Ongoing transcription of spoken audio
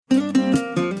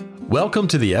Welcome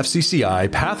to the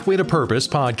FCCI Pathway to Purpose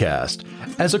podcast.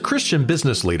 As a Christian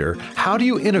business leader, how do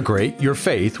you integrate your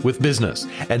faith with business?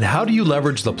 And how do you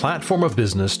leverage the platform of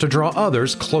business to draw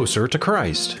others closer to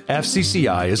Christ?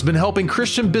 FCCI has been helping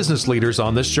Christian business leaders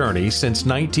on this journey since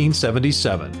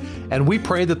 1977, and we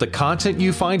pray that the content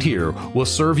you find here will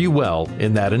serve you well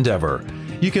in that endeavor.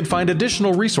 You can find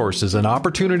additional resources and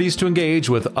opportunities to engage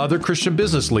with other Christian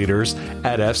business leaders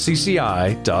at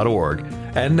fcci.org.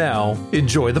 And now,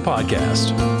 enjoy the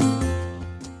podcast.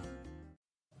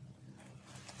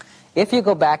 If you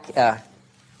go back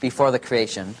before the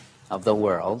creation of the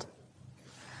world,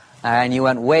 and you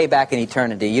went way back in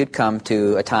eternity, you'd come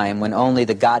to a time when only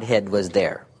the Godhead was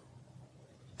there.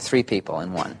 Three people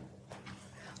in one.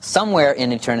 Somewhere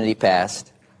in eternity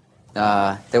past,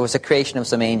 there was a creation of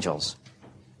some angels.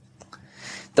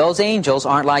 Those angels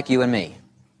aren't like you and me.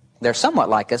 They're somewhat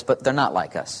like us, but they're not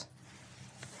like us.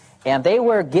 And they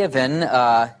were given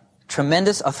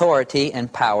tremendous authority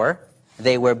and power.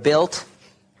 They were built,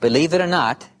 believe it or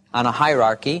not, on a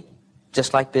hierarchy,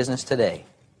 just like business today.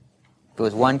 There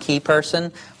was one key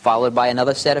person, followed by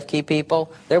another set of key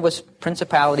people. There was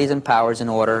principalities and powers in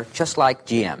order, just like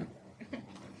GM.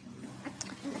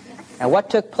 And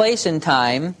what took place in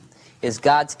time is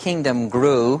God's kingdom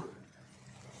grew,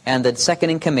 and the second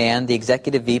in command, the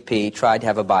executive VP, tried to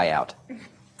have a buyout.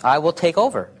 I will take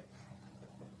over,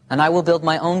 and I will build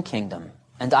my own kingdom,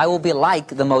 and I will be like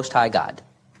the Most High God.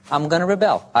 I'm going to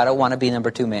rebel. I don't want to be number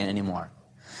two man anymore.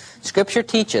 Scripture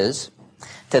teaches,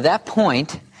 to that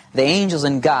point, the angels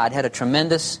and God had a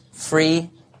tremendous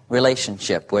free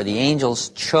relationship where the angels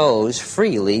chose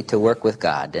freely to work with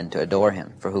God and to adore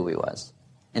Him for who He was.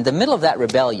 In the middle of that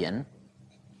rebellion,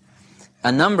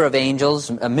 a number of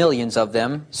angels, millions of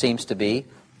them, seems to be,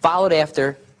 followed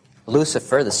after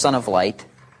Lucifer, the son of light,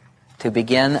 to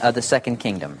begin the second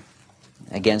kingdom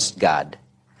against God.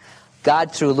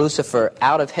 God threw Lucifer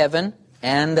out of heaven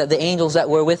and the angels that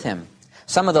were with him.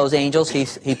 Some of those angels,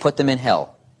 he put them in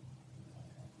hell,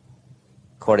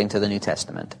 according to the New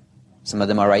Testament. Some of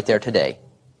them are right there today.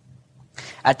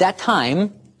 At that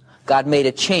time, God made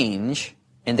a change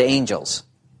in the angels,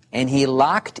 and He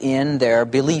locked in their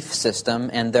belief system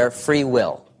and their free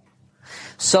will,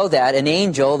 so that an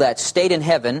angel that stayed in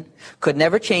heaven could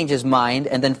never change his mind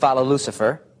and then follow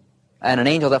Lucifer, and an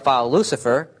angel that followed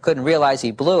Lucifer couldn't realize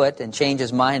he blew it and change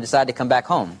his mind and decide to come back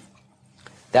home.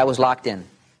 That was locked in.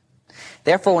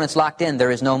 Therefore, when it's locked in, there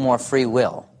is no more free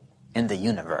will in the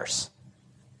universe.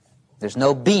 There's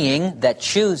no being that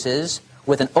chooses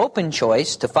with an open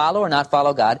choice to follow or not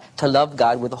follow God, to love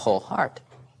God with a whole heart.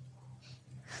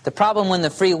 The problem when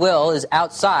the free will is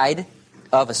outside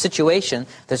of a situation,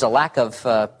 there's a lack of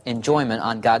enjoyment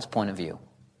on God's point of view.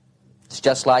 It's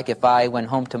just like if I went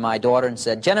home to my daughter and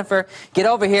said, Jennifer, get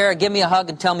over here, give me a hug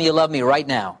and tell me you love me right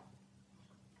now.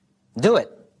 Do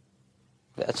it.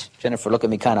 Jennifer looked at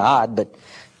me kind of odd, but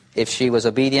if she was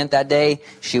obedient that day,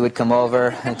 she would come over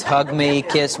and hug me,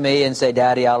 kiss me, and say,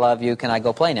 Daddy, I love you. Can I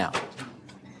go play now?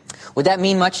 Would that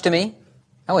mean much to me?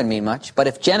 That wouldn't mean much. But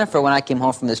if Jennifer, when I came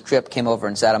home from this trip, came over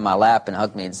and sat on my lap and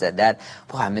hugged me and said, Dad,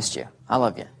 boy, I missed you. I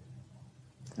love you.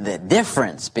 The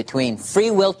difference between free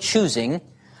will choosing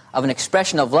of an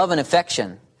expression of love and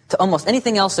affection to almost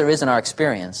anything else there is in our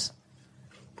experience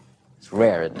is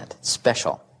rare, isn't it? It's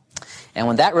special. And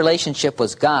when that relationship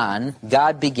was gone,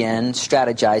 God began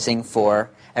strategizing for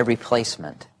a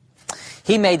replacement.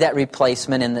 He made that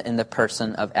replacement in the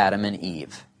person of Adam and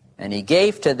Eve. And He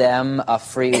gave to them a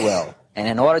free will. And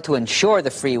in order to ensure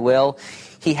the free will,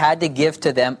 He had to give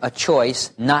to them a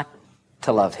choice not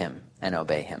to love Him and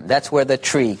obey Him. That's where the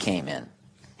tree came in.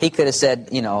 He could have said,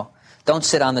 don't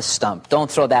sit on the stump.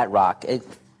 Don't throw that rock.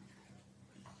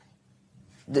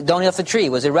 Don't eat off the tree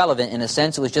was irrelevant in a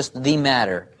sense. It was just the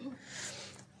matter.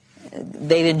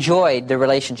 They'd enjoyed the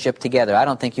relationship together. I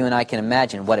don't think you and I can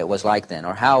imagine what it was like then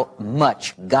or how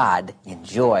much God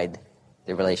enjoyed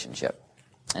the relationship.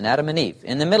 And Adam and Eve.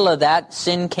 In the middle of that,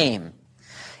 sin came.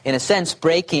 In a sense,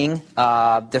 breaking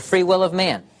the free will of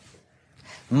man,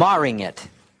 marring it.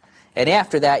 And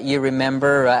after that, you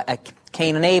remember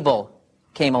Cain and Abel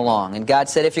came along. And God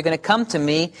said, if you're going to come to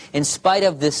me in spite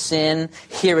of this sin,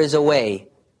 here is a way.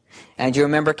 And you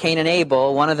remember Cain and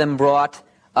Abel, one of them brought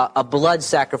a blood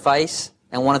sacrifice,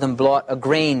 and one of them brought a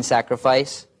grain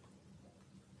sacrifice.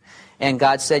 And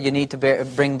God said, you need to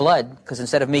bring blood, because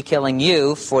instead of me killing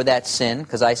you for that sin,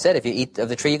 because I said if you eat of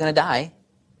the tree, you're going to die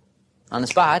on the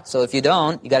spot. So if you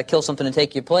don't, you got to kill something to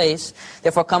take your place.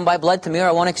 Therefore, come by blood to me, or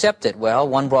I won't accept it. Well,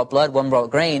 one brought blood, one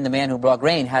brought grain. The man who brought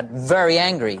grain had very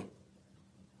angry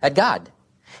at God.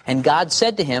 And God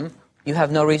said to him, you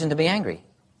have no reason to be angry.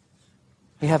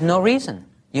 You have no reason.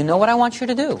 You know what I want you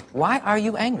to do. Why are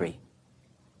you angry?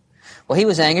 Well, he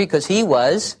was angry because he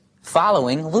was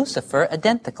following Lucifer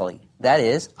identically. That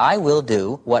is, I will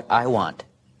do what I want.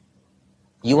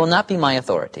 You will not be my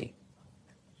authority.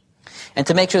 And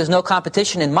to make sure there's no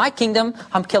competition in my kingdom,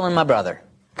 I'm killing my brother.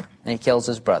 And he kills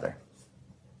his brother.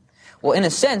 Well, in a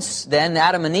sense, then,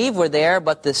 Adam and Eve were there,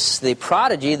 but the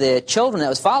prodigy, the children that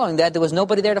was following that, there was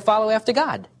nobody there to follow after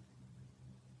God.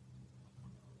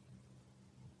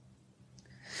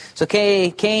 So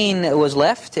Cain was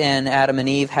left, and Adam and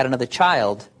Eve had another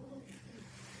child.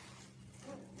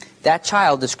 That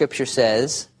child, the Scripture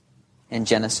says in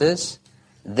Genesis,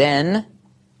 then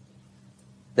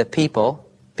the people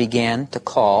began to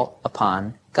call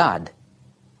upon God.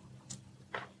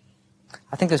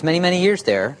 I think there's many, many years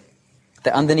there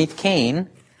that underneath Cain,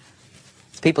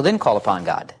 people didn't call upon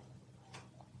God.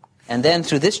 And then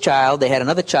through this child, they had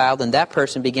another child, and that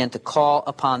person began to call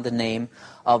upon the name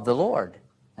of the Lord.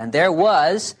 And there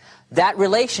was that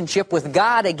relationship with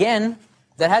God again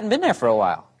that hadn't been there for a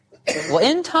while. Well,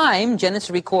 in time,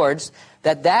 Genesis records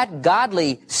that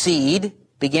godly seed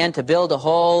began to build a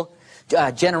whole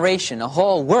generation, a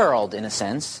whole world, in a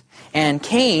sense. And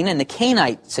Cain and the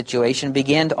Cainite situation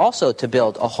began to also to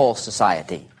build a whole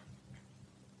society.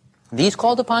 These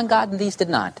called upon God and these did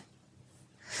not.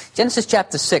 Genesis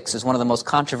chapter 6 is one of the most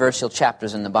controversial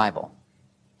chapters in the Bible.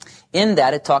 In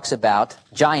that it talks about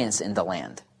giants in the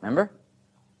land. Remember?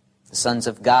 The sons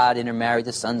of God intermarried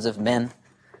the sons of men.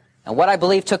 And what I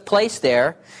believe took place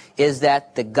there is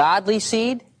that the godly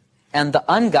seed and the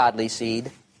ungodly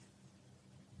seed,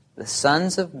 the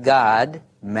sons of God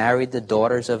married the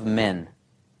daughters of men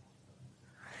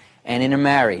and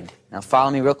intermarried. Now follow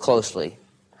me real closely.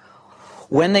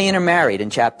 When they intermarried in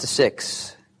chapter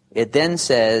 6, it then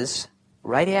says,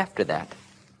 right after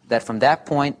that from that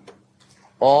point,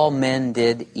 all men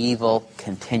did evil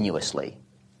continuously.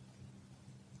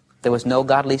 There was no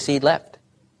godly seed left.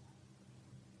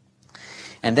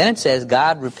 And then it says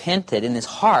God repented in his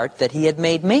heart that he had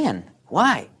made man.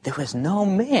 Why? There was no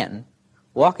man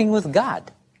walking with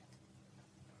God.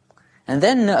 And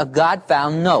then God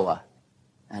found Noah.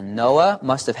 And Noah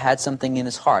must have had something in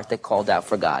his heart that called out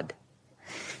for God.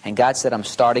 And God said, I'm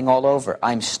starting all over.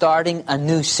 I'm starting a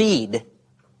new seed.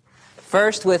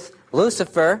 First with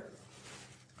Lucifer,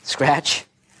 scratch.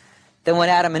 Then with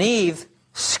Adam and Eve,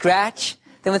 scratch.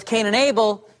 Then with Cain and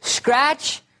Abel,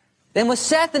 scratch. Then with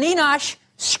Seth and Enosh,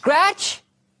 scratch.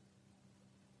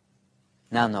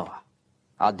 Now Noah.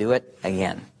 I'll do it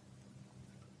again.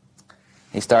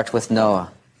 He starts with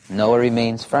Noah. Noah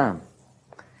remains firm.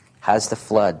 Has the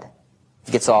flood.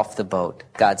 Gets off the boat.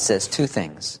 God says two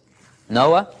things.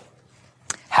 Noah,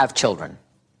 have children.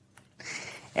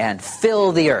 And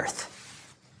fill the earth.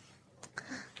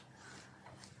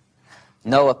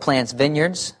 Noah plants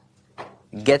vineyards,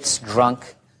 gets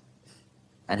drunk,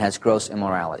 and has gross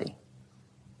immorality.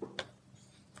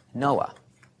 Noah.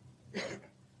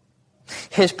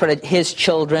 His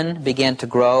children began to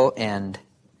grow, and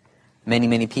many,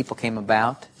 many people came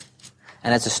about.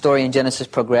 And as the story in Genesis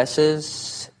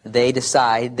progresses, they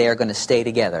decide they are going to stay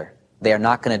together. They are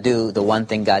not going to do the one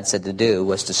thing God said to do,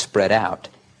 was to spread out.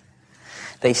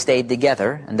 They stayed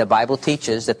together, and the Bible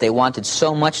teaches that they wanted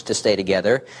so much to stay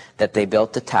together that they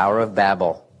built the Tower of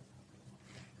Babel.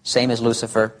 Same as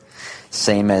Lucifer,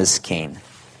 same as Cain.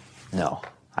 No,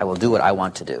 I will do what I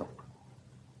want to do.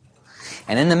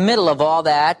 And in the middle of all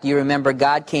that, you remember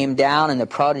God came down and the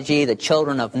prodigy, the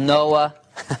children of Noah,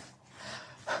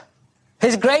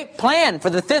 his great plan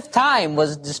for the fifth time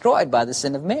was destroyed by the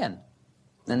sin of man.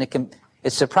 And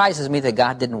it surprises me that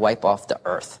God didn't wipe off the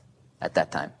earth at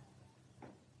that time.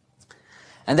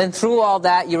 And then through all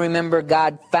that, you remember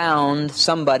God found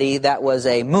somebody that was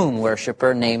a moon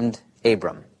worshiper named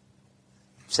Abram.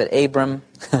 He said, Abram,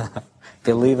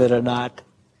 believe it or not,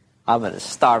 I'm going to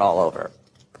start all over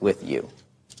with you.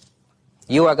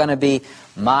 You are going to be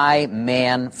my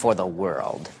man for the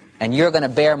world. And you're going to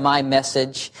bear my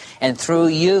message. And through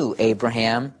you,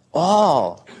 Abraham,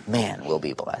 all man will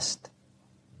be blessed.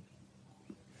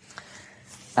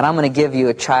 And I'm going to give you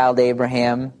a child,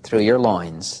 Abraham, through your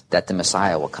loins, that the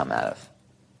Messiah will come out of.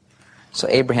 So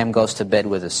Abraham goes to bed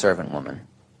with a servant woman.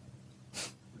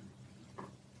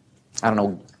 I don't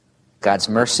know, God's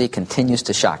mercy continues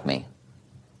to shock me.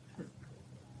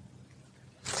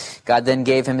 God then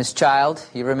gave him his child,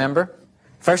 you remember?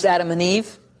 First Adam and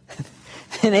Eve,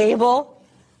 then Abel,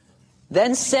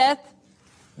 then Seth,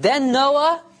 then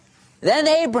Noah, then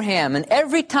Abraham. And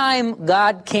every time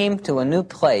God came to a new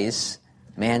place,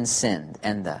 man sinned.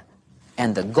 And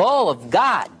the goal of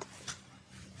God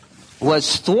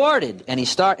was thwarted. And he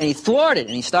thwarted,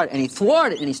 and he started, and he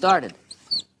thwarted, and he started.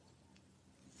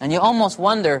 And you almost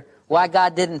wonder why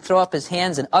God didn't throw up his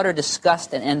hands in utter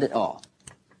disgust and end it all.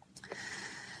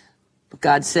 But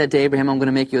God said to Abraham, I'm going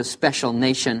to make you a special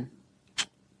nation.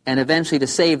 And eventually to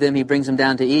save them, he brings them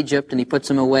down to Egypt and he puts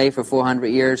them away for 400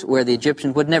 years where the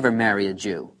Egyptians would never marry a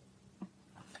Jew.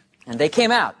 And they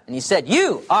came out and he said,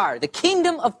 you are the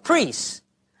kingdom of priests.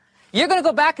 You're going to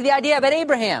go back to the idea about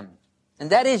Abraham. And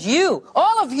that is you,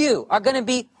 all of you, are going to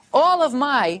be all of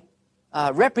my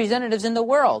representatives in the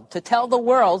world to tell the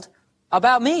world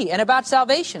about me and about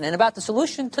salvation and about the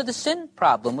solution to the sin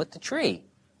problem with the tree.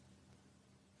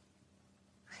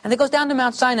 And it goes down to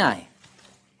Mount Sinai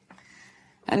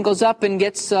and goes up and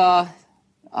gets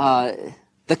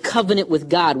the covenant with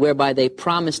God, whereby they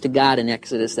promised to God in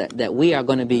Exodus that we are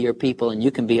going to be your people and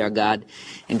you can be our God.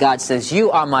 And God says,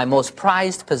 you are my most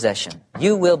prized possession.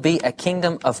 You will be a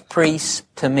kingdom of priests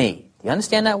to me. Do you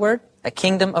understand that word? A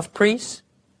kingdom of priests?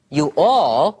 You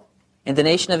all, in the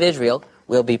nation of Israel,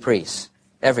 will be priests.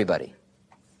 Everybody.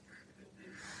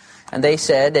 And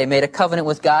they made a covenant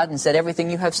with God and said,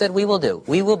 everything you have said we will do.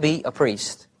 We will be a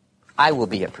priest. I will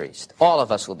be a priest. All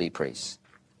of us will be priests.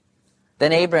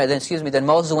 Then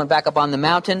Moses went back up on the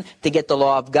mountain to get the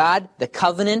law of God, the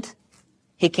covenant.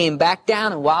 He came back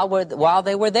down, and while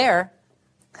they were there,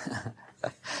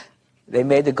 they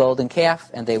made the golden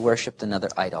calf and they worshipped another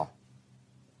idol.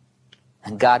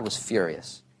 And God was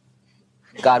furious.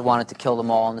 God wanted to kill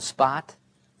them all on the spot.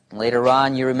 And later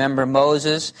on, you remember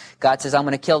Moses. God says, I'm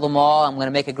going to kill them all. I'm going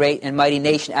to make a great and mighty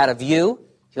nation out of you.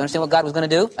 Do you understand what God was going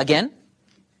to do? Again,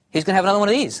 he's going to have another one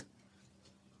of these.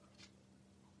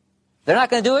 They're not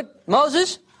going to do it.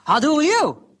 Moses, I'll do it with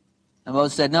you. And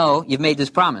Moses said, no, you've made this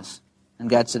promise. And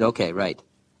God said, okay, right.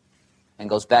 And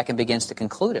goes back and begins to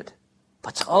conclude it.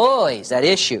 But it's always that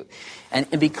issue. And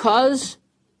because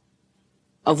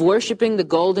of worshiping the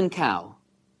golden cow,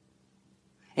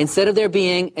 instead of there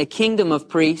being a kingdom of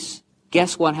priests,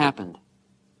 guess what happened?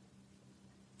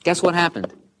 Guess what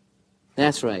happened?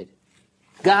 That's right.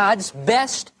 God's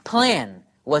best plan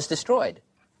was destroyed.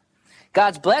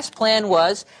 God's blessed plan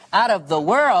was, out of the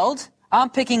world, I'm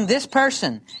picking this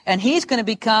person, and he's going to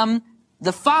become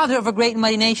the father of a great and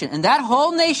mighty nation. And that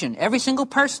whole nation, every single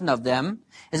person of them,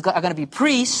 are going to be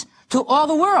priests to all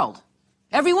the world.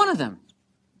 Every one of them.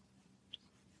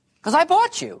 Because I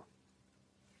bought you.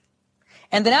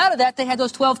 And then out of that, they had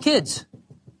those 12 kids.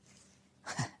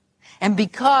 And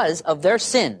because of their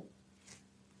sin,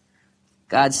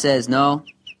 God says, no,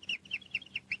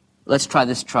 let's try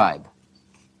this tribe.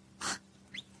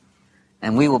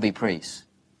 And we will be priests.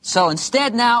 So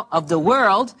instead now of the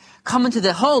world coming to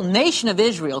the whole nation of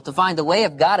Israel to find the way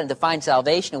of God and to find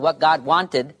salvation and what God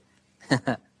wanted,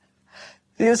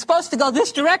 he was supposed to go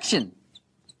this direction.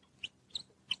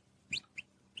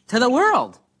 To the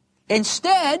world.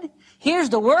 Instead, here's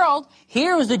the world,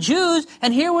 here was the Jews,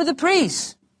 and here were the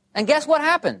priests. And guess what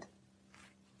happened?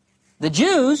 The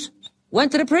Jews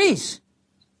went to the priests.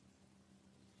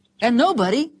 And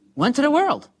nobody went to the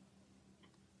world.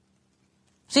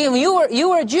 See, when you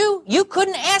were a Jew, you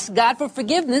couldn't ask God for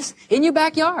forgiveness in your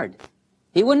backyard.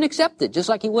 He wouldn't accept it, just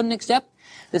like he wouldn't accept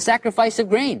the sacrifice of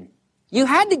grain. You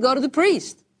had to go to the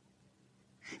priest.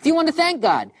 If you wanted to thank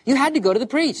God, you had to go to the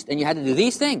priest, and you had to do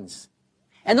these things.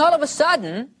 And all of a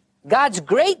sudden, God's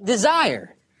great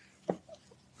desire,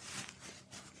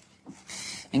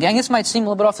 and gang, this might seem a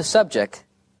little bit off the subject,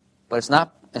 but it's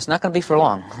not going to be for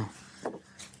long.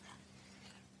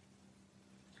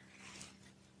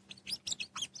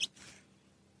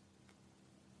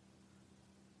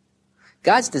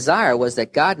 God's desire was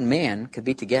that God and man could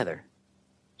be together.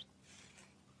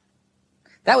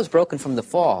 That was broken from the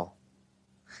fall.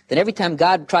 Then every time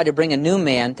God tried to bring a new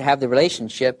man to have the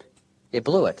relationship, it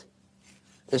blew it.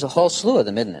 There's a whole slew of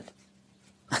them, isn't it?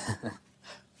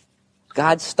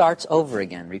 God starts over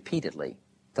again repeatedly.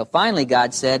 Till finally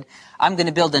God said, I'm going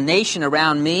to build a nation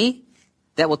around me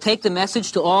that will take the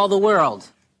message to all the world.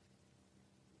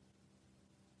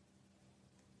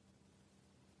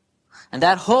 And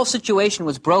that whole situation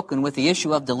was broken with the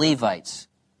issue of the Levites.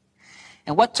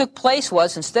 And what took place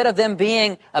was, instead of them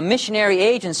being a missionary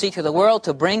agency to the world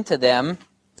to bring to them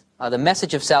the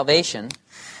message of salvation,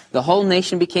 the whole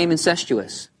nation became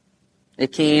incestuous.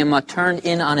 It came turned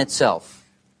in on itself.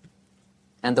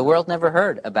 And the world never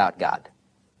heard about God.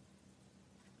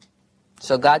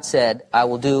 So God said, I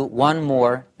will do one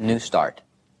more new start.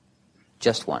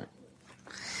 Just one.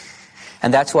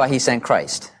 And that's why he sent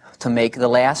Christ, to make the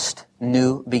last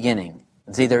new beginning.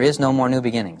 See, there is no more new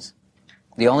beginnings.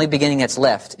 The only beginning that's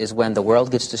left is when the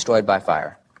world gets destroyed by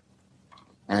fire.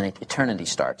 And then eternity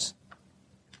starts.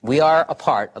 We are a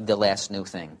part of the last new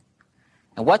thing.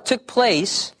 And what took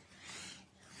place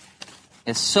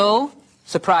is so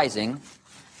surprising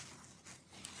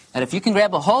that if you can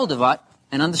grab a hold of it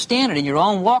and understand it in your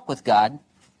own walk with God,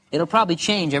 it'll probably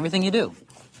change everything you do.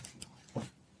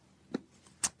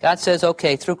 God says,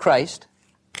 okay, through Christ,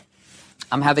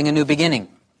 I'm having a new beginning.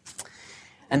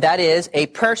 And that is, a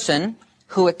person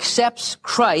who accepts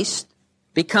Christ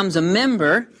becomes a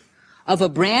member of a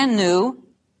brand new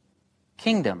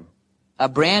kingdom, a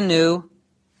brand new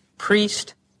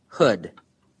priesthood.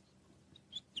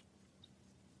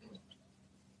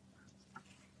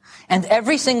 And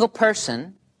every single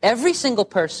person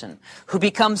who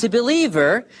becomes a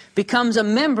believer becomes a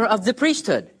member of the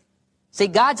priesthood. See,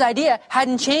 God's idea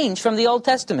hadn't changed from the Old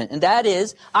Testament, and that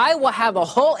is, I will have a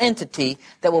whole entity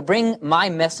that will bring my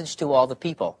message to all the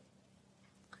people.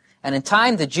 And in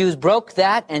time, the Jews broke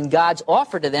that, and God's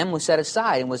offer to them was set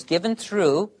aside and was given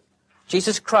through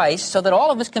Jesus Christ so that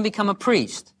all of us can become a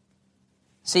priest.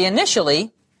 See,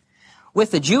 initially,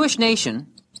 with the Jewish nation,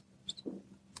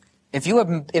 if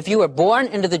you were born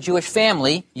into the Jewish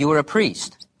family, you were a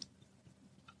priest.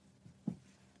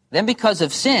 Then because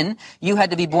of sin, you had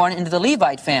to be born into the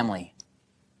Levite family,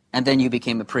 and then you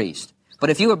became a priest. But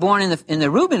if you were born in the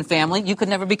Reuben family, you could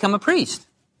never become a priest.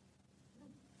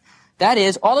 That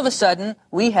is, all of a sudden,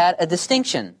 we had a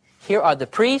distinction. Here are the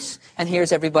priests, and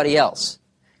here's everybody else.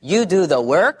 You do the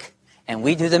work, and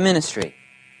we do the ministry.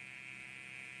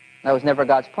 That was never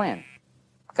God's plan.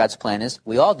 God's plan is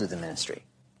we all do the ministry.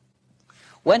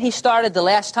 When he started the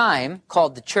last time,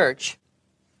 called the church,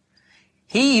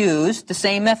 he used the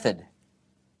same method.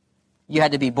 You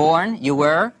had to be born, you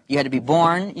were. You had to be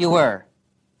born, you were.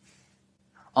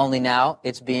 Only now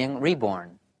it's being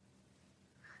reborn.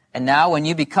 And now when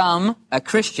you become a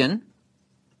Christian,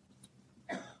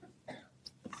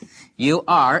 you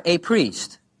are a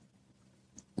priest.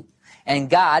 And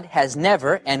God has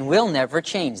never and will never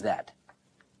change that.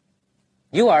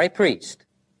 You are a priest.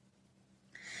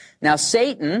 Now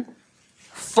Satan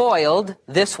foiled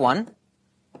this one.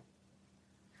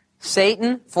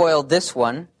 Satan foiled this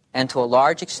one, and to a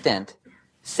large extent,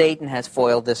 Satan has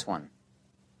foiled this one.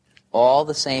 All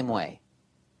the same way.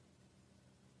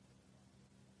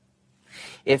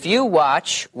 If you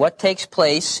watch what takes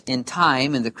place in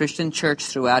time in the Christian church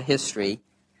throughout history,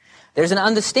 there's an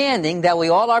understanding that we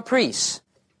all are priests.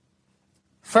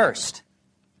 First.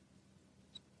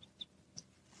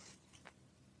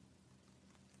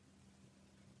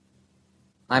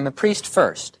 I'm a priest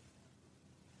first.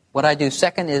 What I do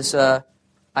second is I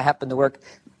happen to work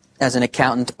as an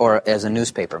accountant or as a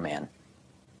newspaper man.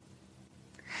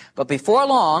 But before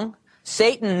long,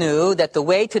 Satan knew that the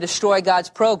way to destroy God's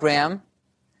program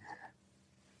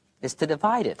is to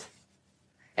divide it.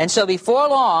 And so before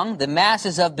long, the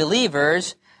masses of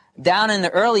believers, down in the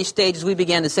early stages, we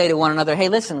began to say to one another, hey,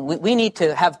 listen, we need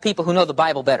to have people who know the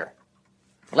Bible better.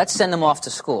 Let's send them off to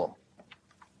school.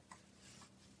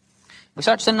 We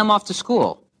start sending them off to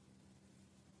school.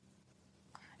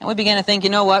 And we began to think, you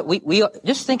know what, we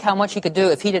just think how much he could do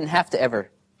if he didn't have to ever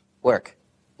work.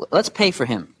 Let's pay for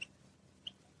him.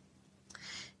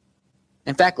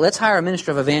 In fact, let's hire a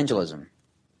minister of evangelism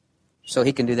so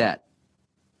he can do that.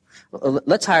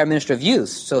 Let's hire a minister of youth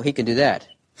so he can do that.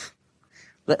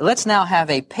 Let's now have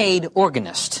a paid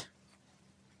organist.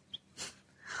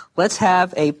 Let's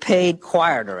have a paid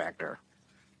choir director.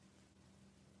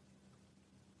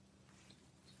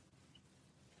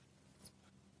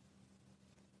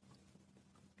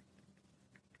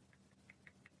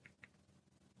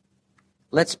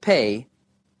 Let's pay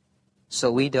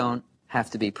so we don't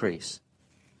have to be priests.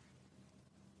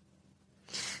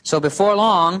 So before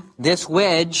long, this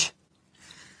wedge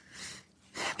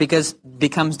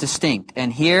becomes distinct.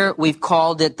 And here we've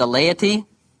called it the laity,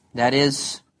 that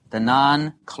is, the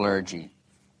non-clergy.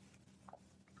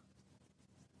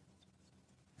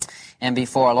 And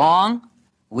before long,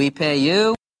 we pay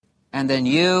you, and then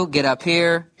you get up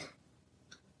here,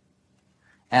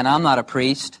 and I'm not a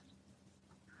priest.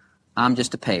 I'm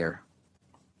just a payer.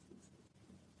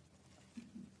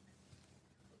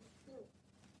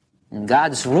 And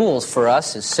God's rules for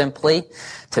us is simply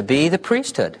to be the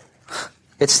priesthood.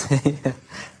 It's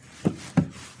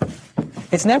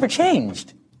never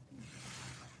changed.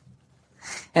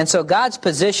 And so God's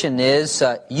position is,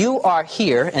 you are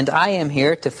here and I am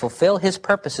here to fulfill His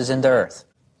purposes in the earth.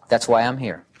 That's why I'm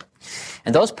here.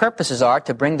 And those purposes are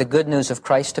to bring the good news of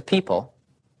Christ to people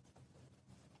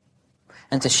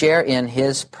and to share in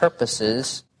His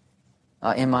purposes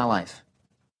in my life.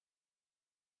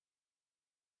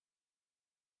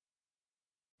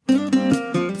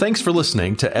 Thanks for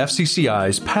listening to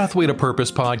FCCI's Pathway to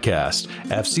Purpose podcast.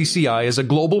 FCCI is a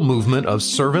global movement of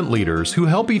servant leaders who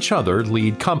help each other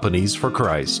lead companies for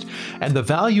Christ. And the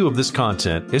value of this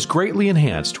content is greatly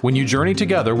enhanced when you journey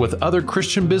together with other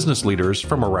Christian business leaders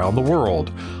from around the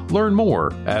world. Learn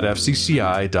more at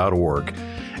fcci.org.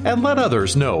 And let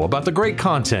others know about the great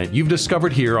content you've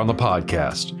discovered here on the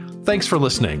podcast. Thanks for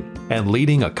listening and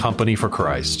leading a company for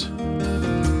Christ.